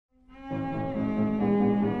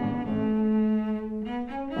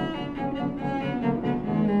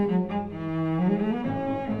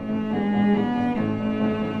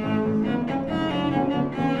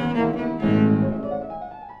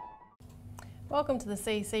Welcome to the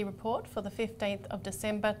CEC report for the 15th of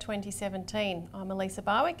December 2017. I'm Elisa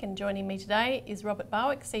Barwick, and joining me today is Robert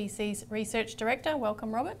Barwick, CEC's Research Director.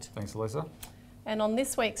 Welcome, Robert. Thanks, Elisa. And on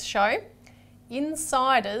this week's show,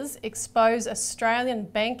 insiders expose Australian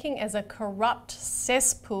banking as a corrupt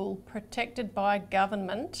cesspool protected by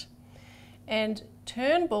government, and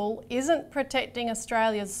Turnbull isn't protecting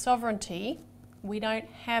Australia's sovereignty. We don't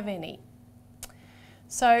have any.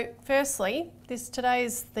 So firstly, today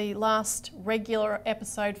is the last regular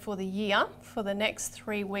episode for the year. For the next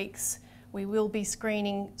 3 weeks, we will be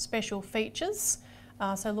screening special features,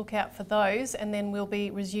 so look out for those, and then we'll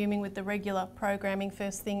be resuming with the regular programming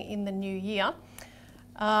first thing in the new year.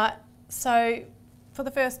 So for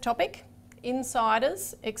the first topic,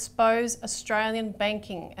 insiders expose Australian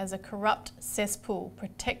banking as a corrupt cesspool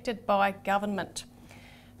protected by government.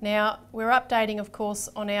 Now, we're updating, of course,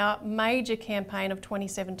 on our major campaign of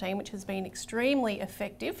 2017, which has been extremely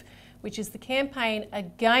effective, which is the campaign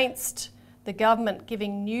against the government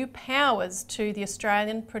giving new powers to the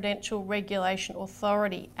Australian Prudential Regulation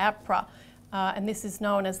Authority, APRA, and this is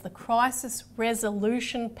known as the Crisis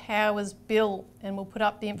Resolution Powers Bill, and we'll put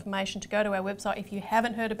up the information to go to our website if you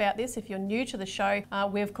haven't heard about this. If you're new to the show,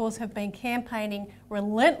 we of course have been campaigning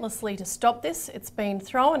relentlessly to stop this. It's been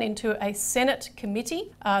thrown into a Senate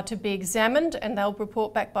committee to be examined, and they'll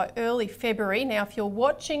report back by early February. Now, if you're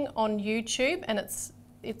watching on YouTube and it's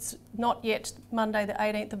not yet Monday the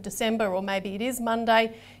 18th of December, or maybe it is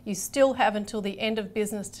Monday, you still have until the end of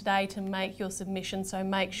business today to make your submission, so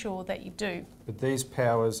make sure that you do. But these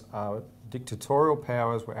powers are dictatorial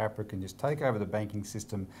powers where APRA can just take over the banking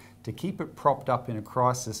system to keep it propped up in a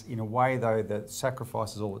crisis in a way, though, that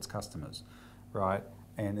sacrifices all its customers, right?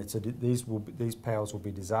 And these powers will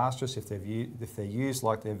be disastrous if they're used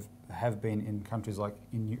like they have been in countries like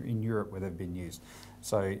in Europe where they've been used.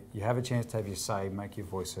 So you have a chance to have your say, make your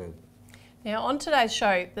voice heard. Now, on today's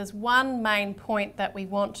show, there's one main point that we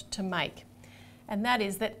want to make, and that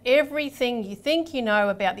is that everything you think you know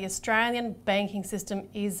about the Australian banking system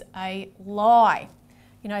is a lie.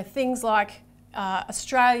 You know, things like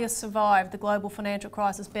Australia survived the global financial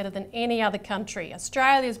crisis better than any other country.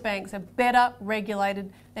 Australia's banks are better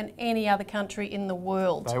regulated than any other country in the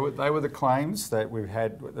world. They were the claims that we've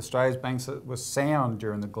had. Australia's banks were sound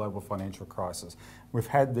during the global financial crisis. We've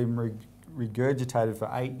had them regurgitated for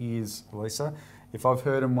 8 years, Elisa. If I've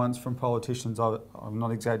heard them once from politicians, I'm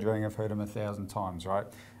not exaggerating, I've heard them 1,000 times, right?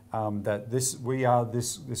 That we are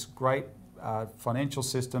this great financial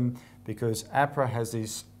system because APRA has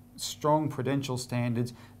these strong prudential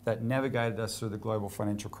standards that navigated us through the global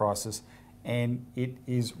financial crisis, and it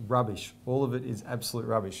is rubbish. All of it is absolute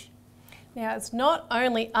rubbish. Now, it's not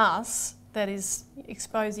only us that is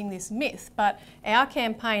exposing this myth, but our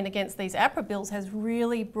campaign against these APRA bills has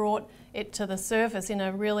really brought it to the surface in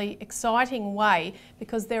a really exciting way,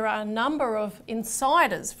 because there are a number of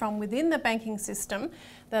insiders from within the banking system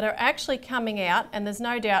that are actually coming out, and there's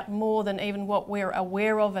no doubt more than even what we're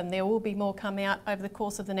aware of, and there will be more come out over the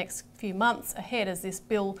course of the next few months ahead as this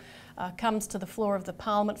bill comes to the floor of the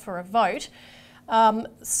Parliament for a vote.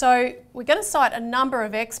 So we're going to cite a number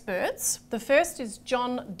of experts. The first is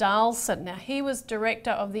John Darlson. Now, he was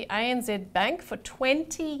director of the ANZ Bank for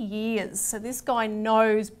 20 years. So this guy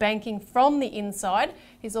knows banking from the inside.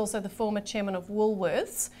 He's also the former chairman of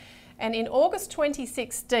Woolworths. And in August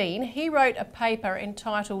 2016, he wrote a paper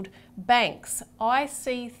entitled "Banks, I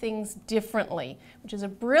See Things Differently," which is a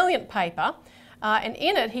brilliant paper. And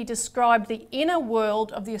in it, he described the inner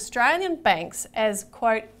world of the Australian banks as,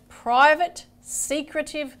 quote, private,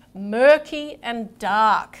 secretive, murky and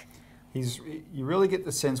dark. You really get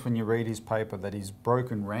the sense when you read his paper that he's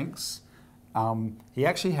broken ranks. He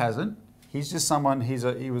actually hasn't. He's just someone.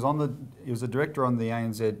 He was a director on the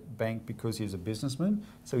ANZ Bank because he's a businessman,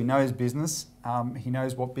 so he knows business. He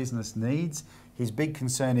knows what business needs. His big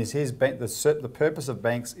concern is the purpose of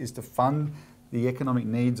banks is to fund the economic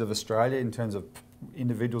needs of Australia in terms of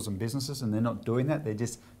individuals and businesses, and they're not doing that. They're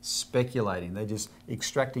just speculating. They're just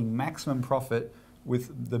extracting maximum profit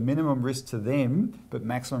with the minimum risk to them, but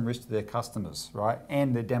maximum risk to their customers, right?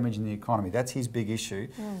 And they're damaging the economy. That's his big issue.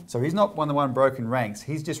 So he's not the one broken ranks.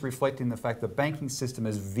 He's just reflecting the fact the banking system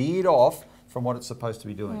has veered off from what it's supposed to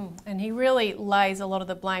be doing. And he really lays a lot of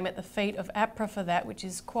the blame at the feet of APRA for that, which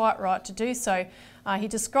is quite right to do so. He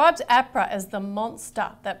describes APRA as the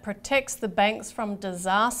monster that protects the banks from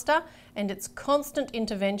disaster, and its constant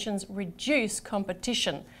interventions reduce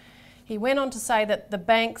competition. He went on to say that the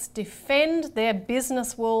banks defend their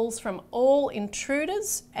business walls from all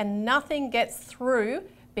intruders and nothing gets through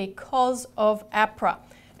because of APRA.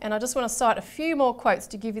 And I just want to cite a few more quotes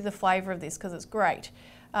to give you the flavour of this because it's great.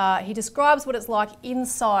 He describes what it's like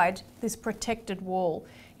inside this protected wall.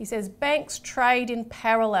 He says, banks trade in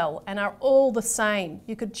parallel and are all the same.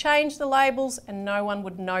 You could change the labels and no one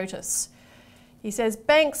would notice. He says,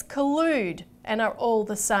 banks collude and are all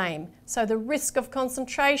the same. So the risk of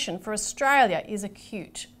concentration for Australia is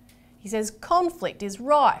acute. He says, conflict is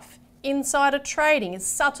rife. Insider trading is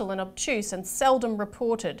subtle and obtuse and seldom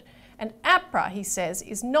reported. And APRA, he says,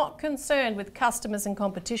 is not concerned with customers and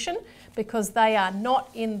competition because they are not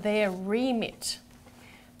in their remit.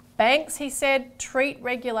 Banks, he said, treat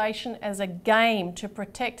regulation as a game to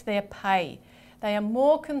protect their pay. They are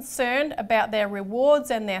more concerned about their rewards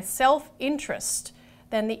and their self-interest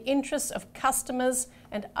than the interests of customers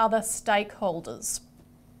and other stakeholders.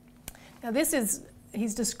 Now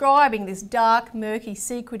he's describing this dark, murky,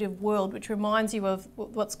 secretive world, which reminds you of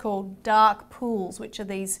what's called dark pools, which are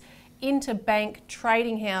these interbank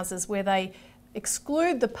trading houses where they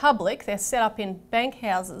exclude the public. They're set up in bank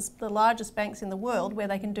houses, the largest banks in the world, where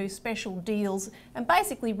they can do special deals and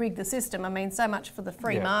basically rig the system. I mean, so much for the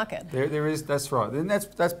free market. There is, that's right. And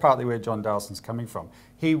that's partly where John Delson's coming from.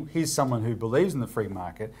 He's someone who believes in the free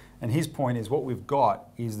market, and his point is what we've got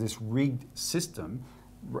is this rigged system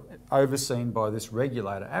overseen by this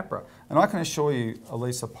regulator, APRA. And I can assure you,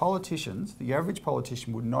 Elisa, politicians, the average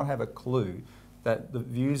politician would not have a clue that the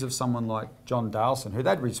views of someone like John Dalson, who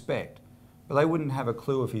they'd respect, but they wouldn't have a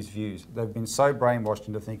clue of his views. They've been so brainwashed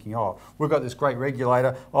into thinking, oh, we've got this great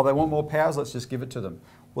regulator, oh, they want more powers, let's just give it to them.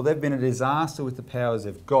 Well, they've been a disaster with the powers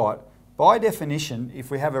they've got. By definition,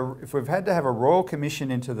 if we've had to have a royal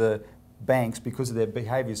commission into the banks because of their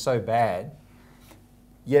behaviour so bad,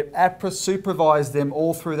 yet APRA supervised them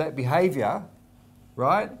all through that behaviour,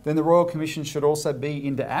 right? Then the Royal Commission should also be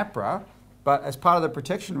into APRA, but as part of the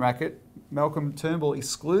protection racket, Malcolm Turnbull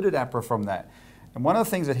excluded APRA from that. And one of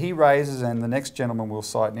the things that he raises, and the next gentleman we'll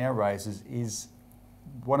cite now raises, is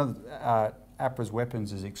one of APRA's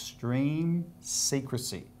weapons is extreme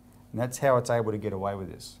secrecy. And that's how it's able to get away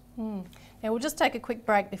with this. Now we'll just take a quick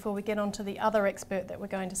break before we get on to the other expert that we're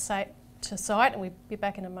going to cite, and we'll be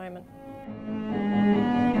back in a moment.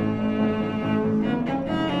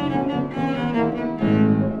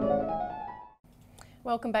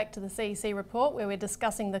 Welcome back to the CEC report, where we're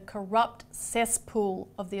discussing the corrupt cesspool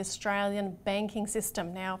of the Australian banking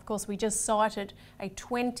system. Now, of course, we just cited a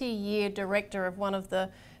 20-year director of one of the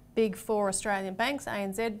big four Australian banks,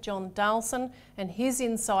 ANZ, John Dalson, and his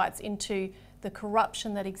insights into the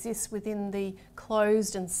corruption that exists within the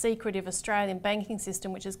closed and secretive Australian banking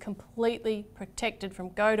system, which is completely protected from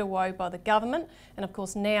go to woe by the government. And of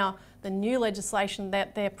course now the new legislation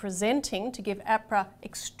that they're presenting to give APRA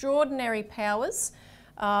extraordinary powers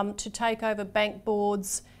to take over bank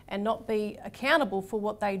boards and not be accountable for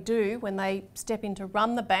what they do when they step in to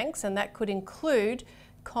run the banks, and that could include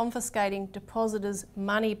confiscating depositors'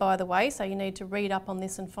 money, by the way. So you need to read up on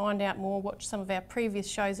this and find out more, watch some of our previous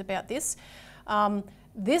shows about this.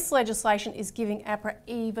 This legislation is giving APRA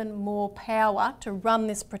even more power to run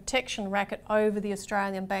this protection racket over the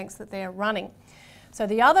Australian banks that they're running. So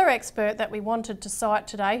the other expert that we wanted to cite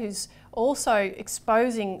today, who's also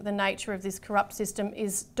exposing the nature of this corrupt system,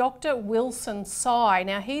 is Dr. Wilson Tsai.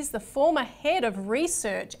 Now, he's the former head of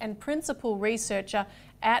research and principal researcher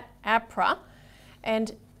at APRA.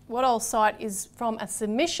 And what I'll cite is from a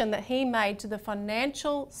submission that he made to the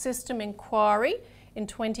Financial System Inquiry in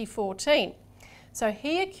 2014. So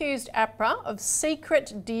he accused APRA of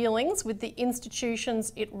secret dealings with the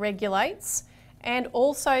institutions it regulates, and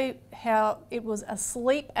also how it was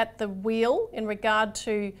asleep at the wheel in regard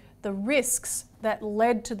to the risks that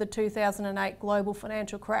led to the 2008 global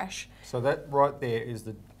financial crash. So that right there is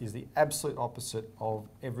the absolute opposite of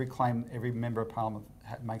every claim every Member of Parliament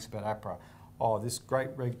makes about APRA. Oh, this great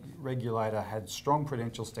regulator had strong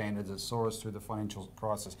prudential standards that saw us through the financial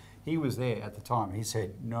crisis. He was there at the time. He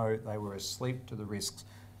said, no, they were asleep to the risks.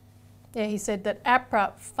 Yeah, he said that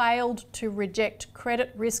APRA failed to reject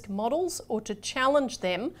credit risk models or to challenge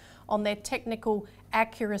them on their technical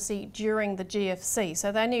accuracy during the GFC.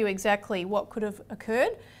 So they knew exactly what could have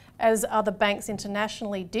occurred, as other banks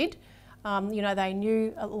internationally did. You know, they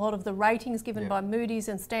knew a lot of the ratings given by Moody's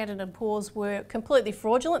and Standard & Poor's were completely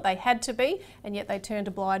fraudulent. They had to be, and yet they turned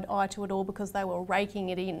a blind eye to it all because they were raking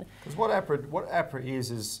it in. Because what APRA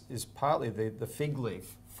is partly the fig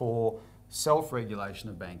leaf for self-regulation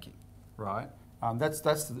of banking, right? That's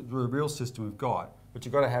the real system we've got. But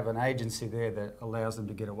you've got to have an agency there that allows them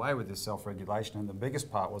to get away with this self-regulation. And the biggest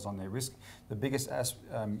part was on their risk. The biggest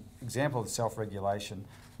example of self-regulation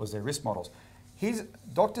was their risk models.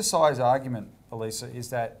 Dr. Tsai's argument, Elisa, is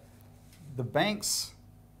that the banks,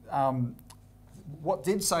 what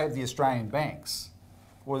did save the Australian banks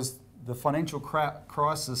was the financial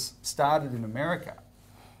crisis started in America.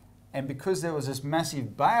 And because there was this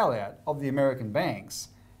massive bailout of the American banks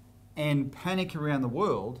and panic around the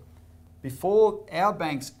world, before our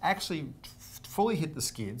banks actually fully hit the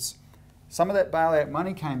skids, some of that bailout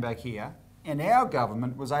money came back here, and our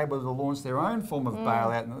government was able to launch their own form of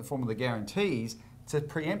bailout in the form of the guarantees to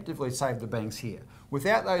preemptively save the banks here.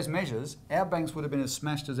 Without those measures, our banks would have been as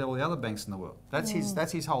smashed as all the other banks in the world. That's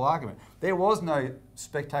his whole argument. There was no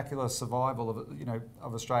spectacular survival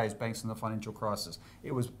of Australia's banks in the financial crisis.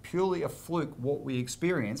 It was purely a fluke what we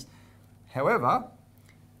experienced. However,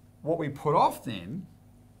 what we put off then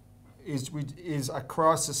is a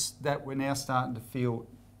crisis that we're now starting to feel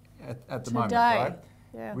at the moment, right?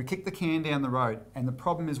 Yeah. We kick the can down the road, and the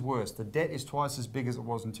problem is worse. The debt is twice as big as it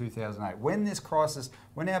was in 2008. When this crisis,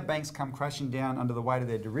 when our banks come crashing down under the weight of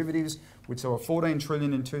their derivatives, which were 14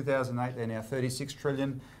 trillion in 2008, they're now 36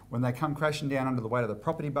 trillion. When they come crashing down under the weight of the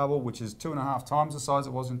property bubble, which is 2.5 times the size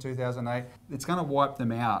it was in 2008, it's going to wipe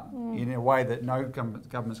them out in a way that no government's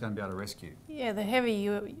going to be able to rescue. Yeah, the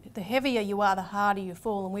heavier you are, the harder you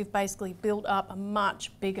fall, and we've basically built up a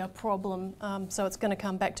much bigger problem, so it's going to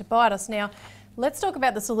come back to bite us. Now, let's talk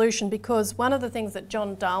about the solution, because one of the things that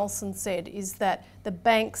John Darlson said is that the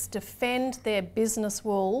banks defend their business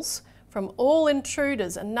walls from all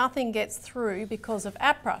intruders and nothing gets through because of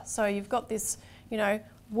APRA. So you've got this,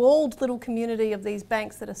 walled little community of these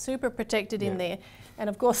banks that are super protected in there. And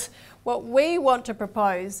of course, what we want to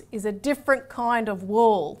propose is a different kind of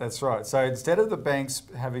wall. That's right. So instead of the banks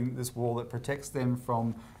having this wall that protects them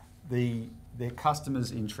from their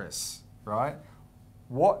customers' interests, right?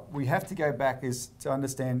 What we have to go back is to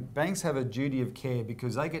understand banks have a duty of care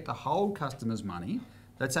because they get to hold customers' money.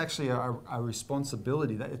 That's actually a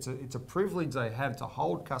responsibility. It's a privilege they have to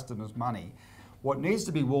hold customers' money. What needs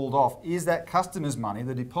to be walled off is that customers' money,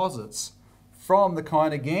 the deposits, from the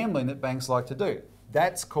kind of gambling that banks like to do.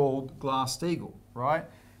 That's called Glass-Steagall, right?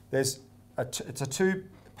 It's a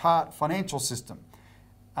two-part financial system.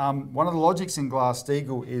 One of the logics in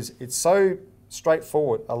Glass-Steagall is it's so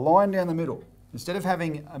straightforward, a line down the middle. Instead of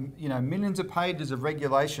having millions of pages of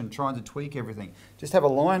regulation trying to tweak everything, just have a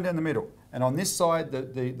line down the middle. And on this side,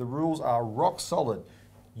 the rules are rock solid.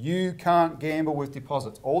 You can't gamble with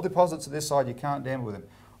deposits. All deposits on this side, you can't gamble with them.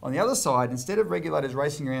 On the other side, instead of regulators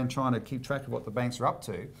racing around trying to keep track of what the banks are up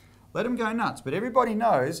to, let them go nuts. But everybody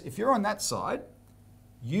knows if you're on that side,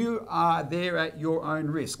 you are there at your own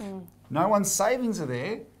risk. No one's savings are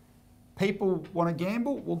there. People want to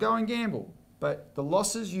gamble, will go and gamble. But the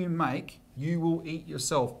losses you make, you will eat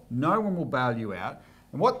yourself. No one will bail you out.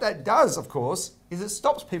 And what that does, of course, is it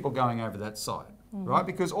stops people going over that side, right?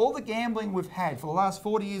 Because all the gambling we've had for the last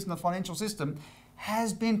 40 years in the financial system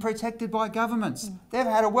has been protected by governments. They've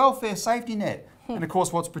had a welfare safety net. And of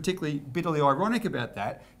course, what's particularly bitterly ironic about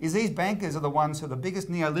that is these bankers are the ones who are the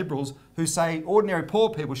biggest neoliberals who say ordinary poor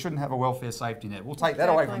people shouldn't have a welfare safety net. We'll take that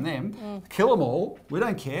away from them, kill them all. We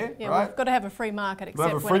don't care, right? We've got to have a free market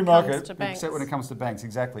except when it comes to banks,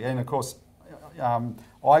 exactly. And of course,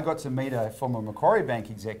 I got to meet a former Macquarie Bank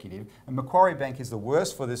executive, and Macquarie Bank is the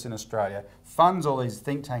worst for this in Australia, funds all these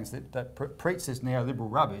think tanks that preach this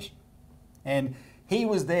neoliberal rubbish. And he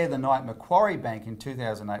was there the night Macquarie Bank in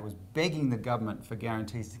 2008 was begging the government for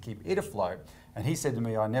guarantees to keep it afloat. And he said to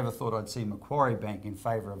me, I never thought I'd see Macquarie Bank in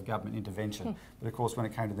favour of government intervention. But of course, when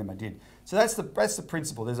it came to them, I did. So that's the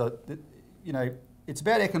principle. It's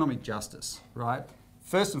about economic justice, right?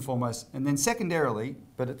 First and foremost, and then secondarily,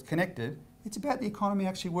 but it's connected, it's about the economy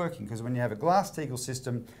actually working. Because when you have a Glass-Steagall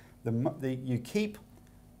system, you keep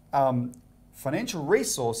financial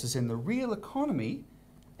resources in the real economy.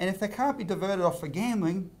 And if they can't be diverted off for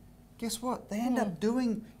gambling, guess what? They end up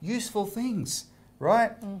doing useful things,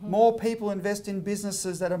 right? More people invest in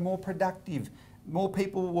businesses that are more productive. More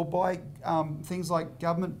people will buy things like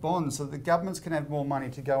government bonds so that the governments can have more money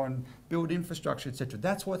to go and build infrastructure, etc.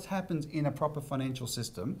 That's what happens in a proper financial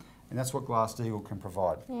system, and that's what Glass-Steagall can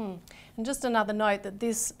provide. And just another note that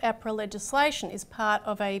this APRA legislation is part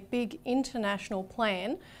of a big international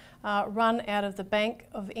plan run out of the Bank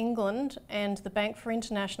of England and the Bank for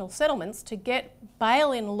International Settlements to get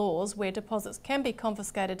bail-in laws where deposits can be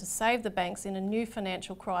confiscated to save the banks in a new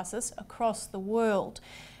financial crisis across the world.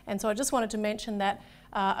 And so I just wanted to mention that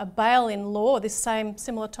a bail-in law, this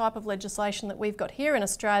similar type of legislation that we've got here in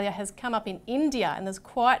Australia, has come up in India, and there's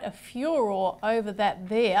quite a furore over that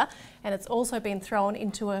there, and it's also been thrown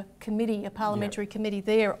into a committee, a parliamentary committee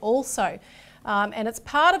there also. And it's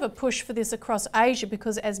part of a push for this across Asia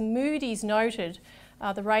because, as Moody's noted,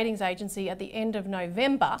 the ratings agency, at the end of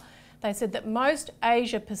November, They said that most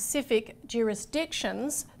Asia-Pacific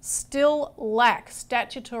jurisdictions still lack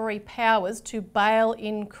statutory powers to bail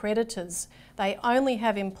in creditors. They only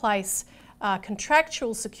have in place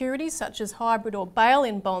contractual securities such as hybrid or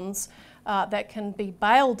bail-in bonds that can be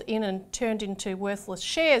bailed in and turned into worthless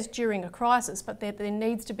shares during a crisis, but there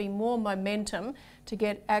needs to be more momentum to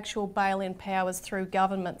get actual bail-in powers through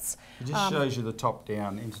governments. It just shows you the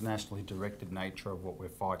top-down, internationally directed nature of what we're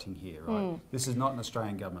fighting here, right? This is not an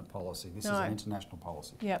Australian government policy, this is an international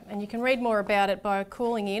policy. Yep, and you can read more about it by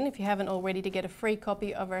calling in, if you haven't already, to get a free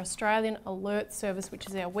copy of our Australian Alert Service, which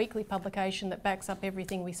is our weekly publication that backs up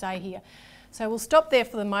everything we say here. So we'll stop there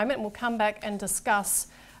for the moment and we'll come back and discuss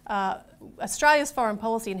Australia's foreign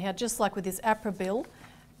policy and how, just like with this APRA bill,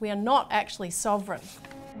 we are not actually sovereign.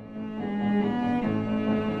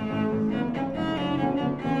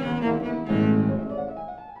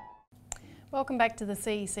 Welcome back to the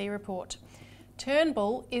CEC report.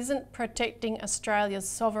 Turnbull isn't protecting Australia's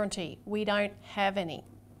sovereignty. We don't have any.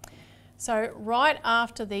 So right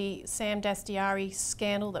after the Sam Dastyari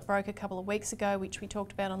scandal that broke a couple of weeks ago, which we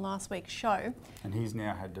talked about on last week's show. And he's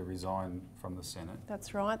now had to resign from the Senate.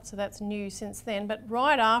 That's right, so that's new since then. But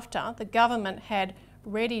right after, the government had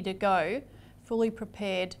ready to go, fully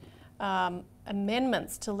prepared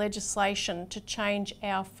amendments to legislation to change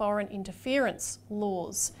our foreign interference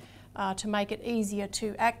laws to make it easier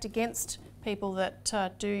to act against people that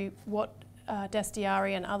do what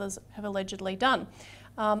Dastyari and others have allegedly done.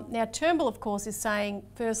 Now Turnbull, of course, is saying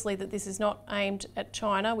firstly that this is not aimed at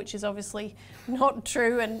China, which is obviously not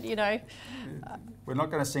true, and you know... We're not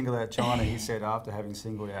going to single out China, he said, after having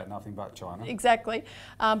singled out nothing but China. Exactly.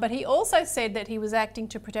 But he also said that he was acting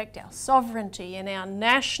to protect our sovereignty and our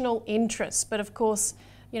national interests. But of course,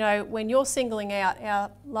 you know, when you're singling out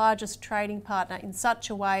our largest trading partner in such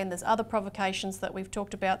a way, and there's other provocations that we've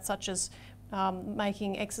talked about, such as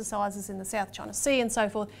making exercises in the South China Sea and so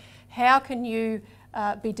forth, how can you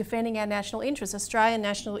be defending our national interests? Australian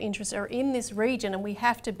national interests are in this region, and we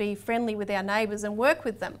have to be friendly with our neighbours and work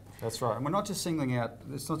with them. That's right, and we're not just singling out,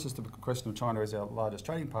 it's not just the question of China as our largest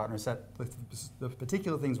trading partner, it's that the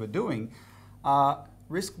particular things we're doing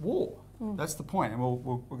risk war. That's the point, and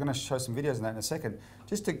we're going to show some videos on that in a second.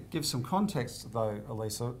 Just to give some context though,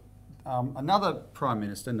 Elisa, another Prime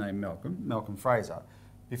Minister named Malcolm Fraser,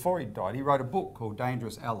 before he died, he wrote a book called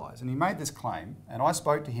Dangerous Allies, and he made this claim, and I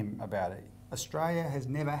spoke to him about it. Australia has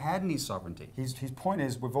never had any sovereignty. His point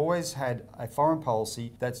is we've always had a foreign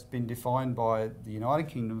policy that's been defined by the United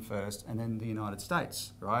Kingdom first and then the United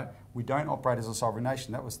States, right? We don't operate as a sovereign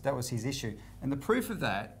nation. That was his issue. And the proof of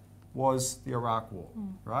that was the Iraq War,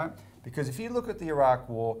 right? Because if you look at the Iraq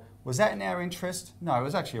War, was that in our interest? No, it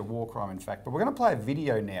was actually a war crime, in fact. But we're going to play a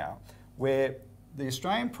video now where the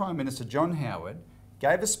Australian Prime Minister, John Howard,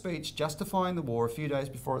 gave a speech justifying the war a few days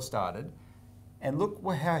before it started. And look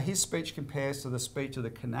how his speech compares to the speech of the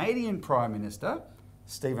Canadian Prime Minister,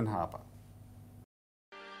 Stephen Harper.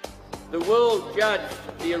 The world judged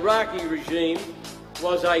the Iraqi regime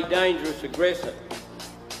was a dangerous aggressor.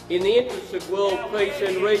 In the interests of world peace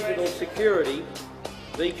and regional security,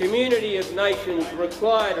 the community of nations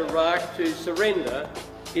required Iraq to surrender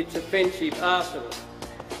its offensive arsenal,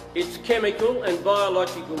 its chemical and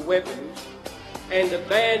biological weapons, and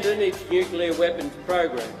abandon its nuclear weapons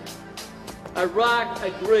program. Iraq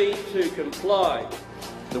agreed to comply.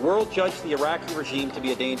 The world judged the Iraqi regime to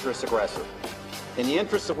be a dangerous aggressor. In the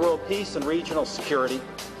interests of world peace and regional security,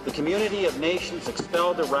 the community of nations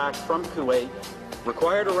expelled Iraq from Kuwait,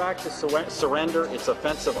 required Iraq to surrender its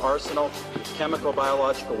offensive arsenal, its chemical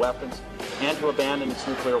biological weapons, and to abandon its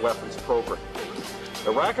nuclear weapons program.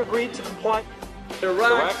 Iraq agreed to comply.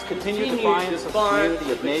 Iraq's continued defiance of the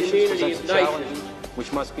community of nations presents a challenge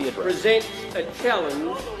which must be addressed. Presents a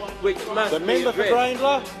challenge which must be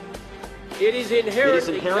addressed. It is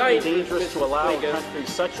inherently dangerous to allow a country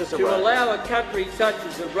such as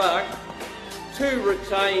Iraq to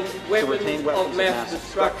retain weapons of mass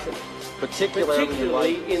destruction,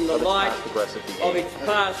 particularly in the light of its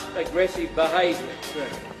past aggressive behaviour.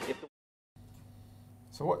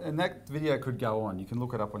 So and that video could go on, you can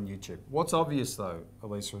look it up on YouTube. What's obvious though,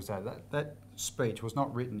 Elisa, is that speech was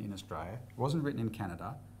not written in Australia, it wasn't written in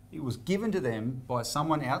Canada, it was given to them by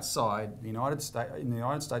someone outside the United States, in the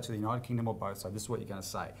United States or the United Kingdom or both, so this is what you're going to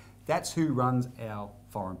say. That's who runs our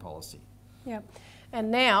foreign policy. Yeah,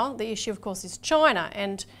 and now the issue of course is China,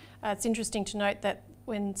 and it's interesting to note that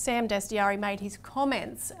when Sam Dastyari made his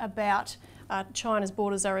comments about China's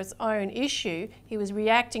borders are its own issue, he was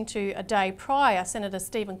reacting to a day prior Senator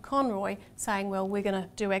Stephen Conroy saying, well, we're going to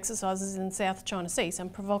do exercises in the South China Sea, some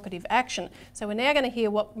provocative action. So we're now going to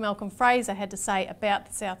hear what Malcolm Fraser had to say about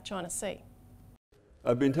the South China Sea.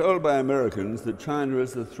 I've been told by Americans that China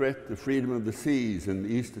is a threat to freedom of the seas in the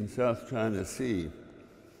East and South China Sea.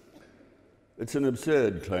 It's an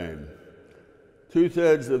absurd claim.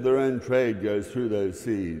 2/3 of their own trade goes through those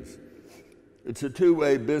seas. It's a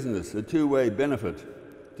two-way business, a two-way benefit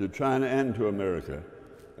to China and to America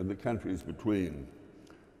and the countries between.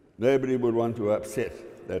 Nobody would want to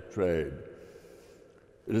upset that trade.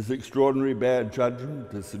 It is extraordinary bad judgment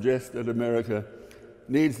to suggest that America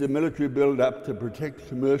needs the military build-up to protect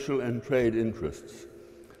commercial and trade interests.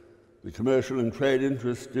 The commercial and trade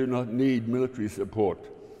interests do not need military support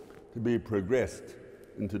to be progressed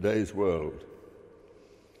in today's world.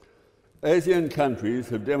 ASEAN countries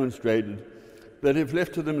have demonstrated that if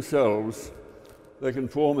left to themselves, they can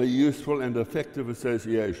form a useful and effective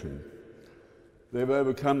association. They've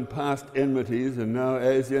overcome past enmities, and now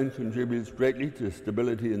ASEAN contributes greatly to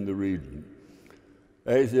stability in the region.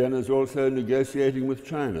 ASEAN is also negotiating with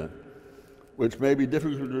China, which may be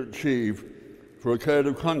difficult to achieve, for a code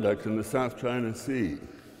of conduct in the South China Sea.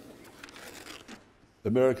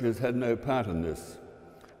 America has had no part in this,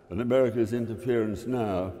 and America's interference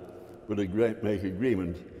now would make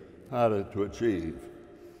agreement harder to achieve.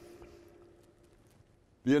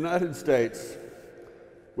 The United States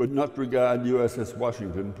would not regard USS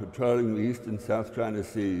Washington patrolling the East and South China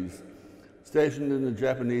Seas, stationed in the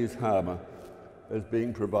Japanese harbour, as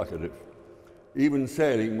being provocative, even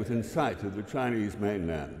sailing within sight of the Chinese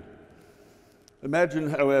mainland. Imagine,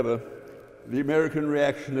 however, the American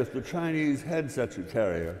reaction if the Chinese had such a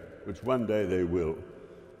carrier, which one day they will,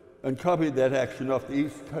 and copied that action off the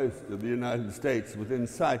east coast of the United States within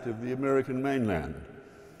sight of the American mainland.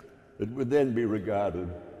 It would then be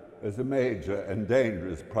regarded as a major and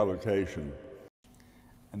dangerous provocation.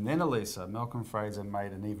 And then, Elisa, Malcolm Fraser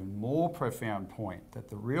made an even more profound point, that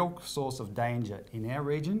the real source of danger in our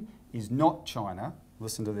region is not China.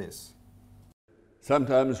 Listen to this.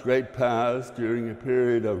 Sometimes great powers during a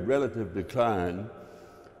period of relative decline,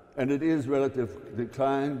 and it is relative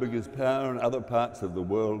decline because power in other parts of the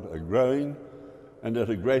world are growing and at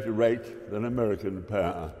a greater rate than American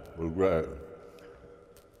power will grow.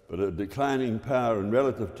 But a declining power in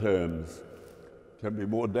relative terms can be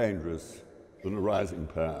more dangerous than a rising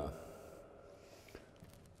power.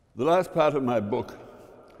 The last part of my book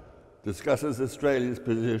discusses Australia's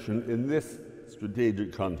position in this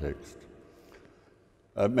strategic context.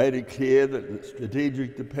 I've made it clear that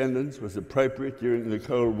strategic dependence was appropriate during the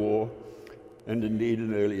Cold War and indeed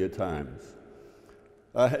in earlier times.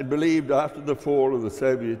 I had believed after the fall of the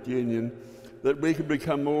Soviet Union that we could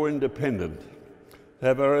become more independent,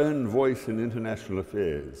 have our own voice in international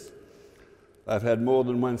affairs. I've had more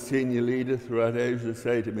than one senior leader throughout Asia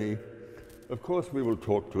say to me, "Of course we will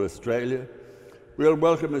talk to Australia. We'll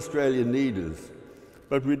welcome Australian leaders,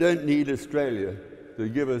 but we don't need Australia to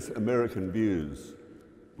give us American views.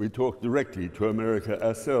 We talk directly to America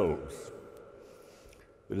ourselves."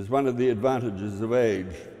 It is one of the advantages of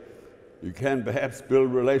age. You can perhaps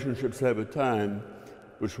build relationships over time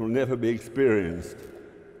which will never be experienced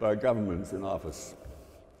by governments in office.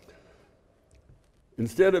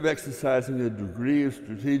 Instead of exercising a degree of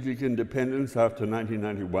strategic independence after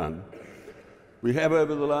 1991, we have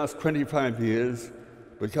over the last 25 years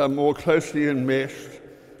become more closely enmeshed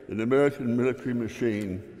in the American military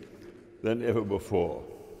machine than ever before.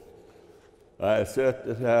 I assert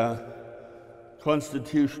that our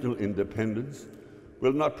constitutional independence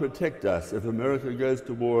will not protect us if America goes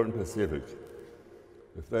to war in the Pacific.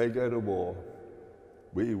 If they go to war,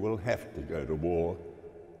 we will have to go to war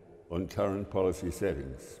on current policy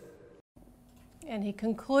settings. And he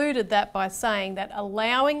concluded that by saying that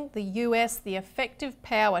allowing the US the effective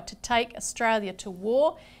power to take Australia to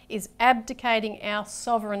war is abdicating our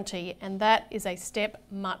sovereignty, and that is a step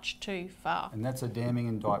much too far. And that's a damning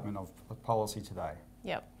indictment of policy today.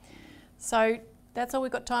 Yep. So that's all we've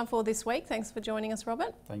got time for this week. Thanks for joining us,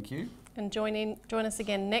 Robert. Thank you. And join us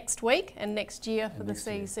again next week and next year for the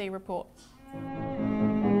CEC report.